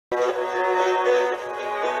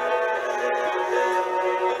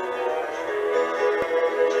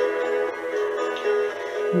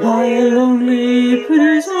By a lonely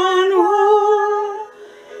prison wall,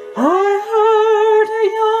 I heard a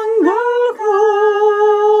young girl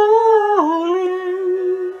calling.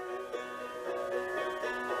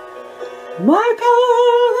 My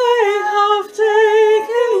girl, they have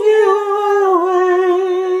taken you away,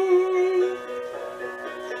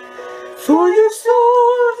 for you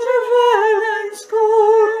sold revel and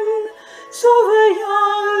scorn, so the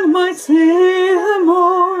young might see the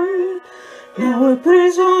morn. Now a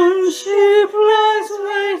prison ship lies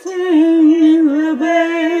waiting in the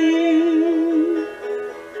bay.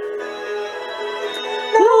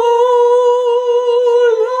 Low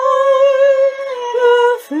lie the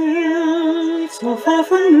fields of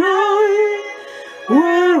Athenry,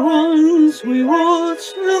 where once we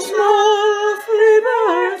watched the small free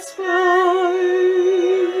birds fly.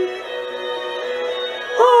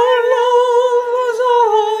 Our love was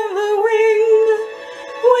on the wing,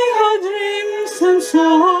 we had dreams and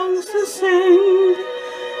songs to sing.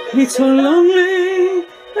 It's so lonely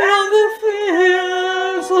round the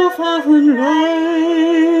fields of Athenry.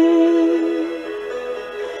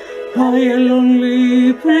 By a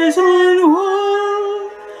lonely prison wall,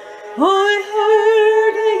 I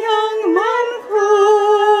heard a young man calling.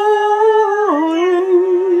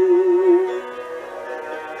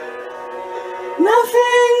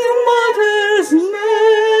 Nothing matters,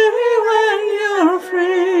 Mary, when you're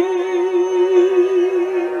free.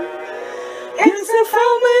 It's the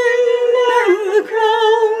famine and the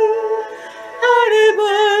crown, and a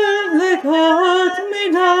bird that cut me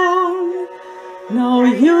down. Now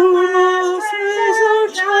you must raise our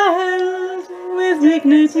child with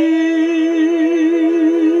dignity.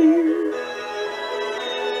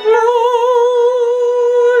 Low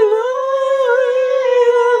lie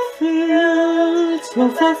the fields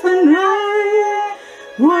of Athenry,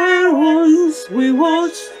 where once we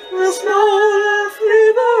watched the small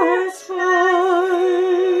free birds fly.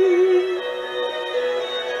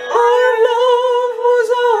 Our love was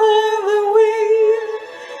on the wing,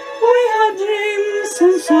 we had dreams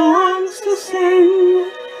and songs to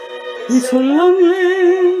sing. It's so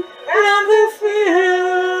lonely round the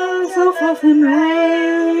fields of Athenry.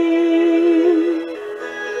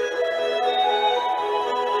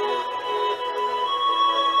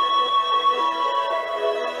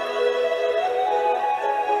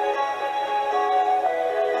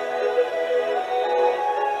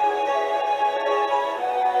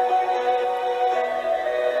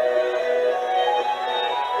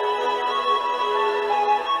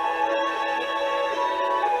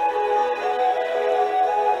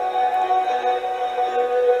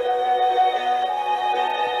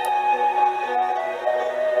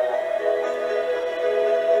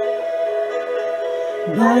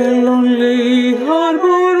 By a lonely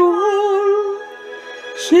harbor wall,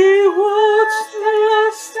 she watched the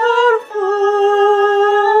last star falling.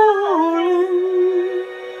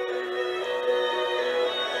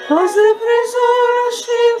 As the prison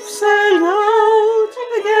ship sailed out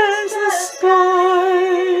against the sky,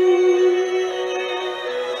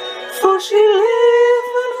 for she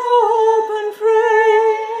lived in hope and pray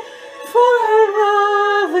for her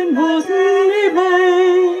love in Botany Bay.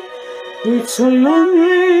 It's so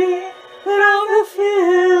lonely around the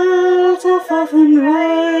fields of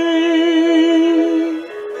Athenry.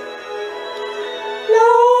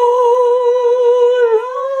 Low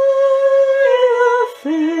lie the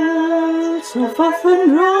fields of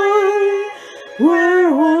Athenry, where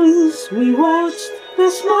once we watched the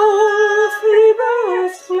small free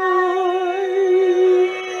birds fly.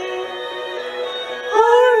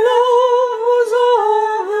 Our love was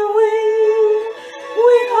on the wing,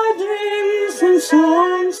 we had dreams and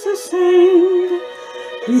songs to sing.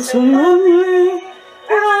 It's so lonely